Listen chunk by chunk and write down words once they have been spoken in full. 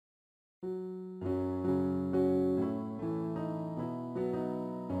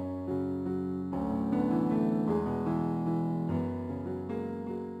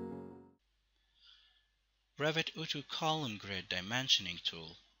Revit Auto Column Grid Dimensioning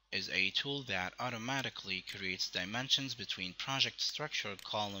tool is a tool that automatically creates dimensions between project structural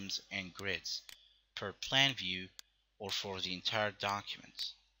columns and grids per plan view or for the entire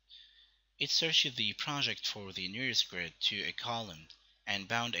document. It searches the project for the nearest grid to a column and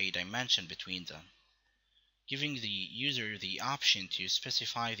bound a dimension between them, giving the user the option to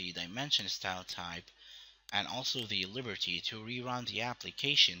specify the dimension style type and also the liberty to rerun the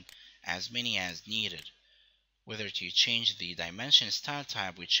application as many as needed, whether to change the dimension style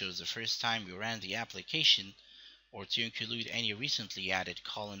type which shows the first time we ran the application or to include any recently added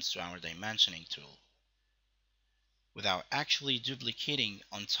columns to our dimensioning tool, without actually duplicating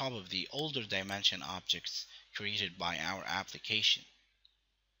on top of the older dimension objects created by our application.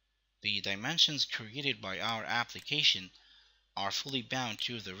 The dimensions created by our application are fully bound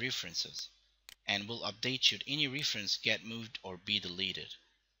to the references and will update should any reference get moved or be deleted.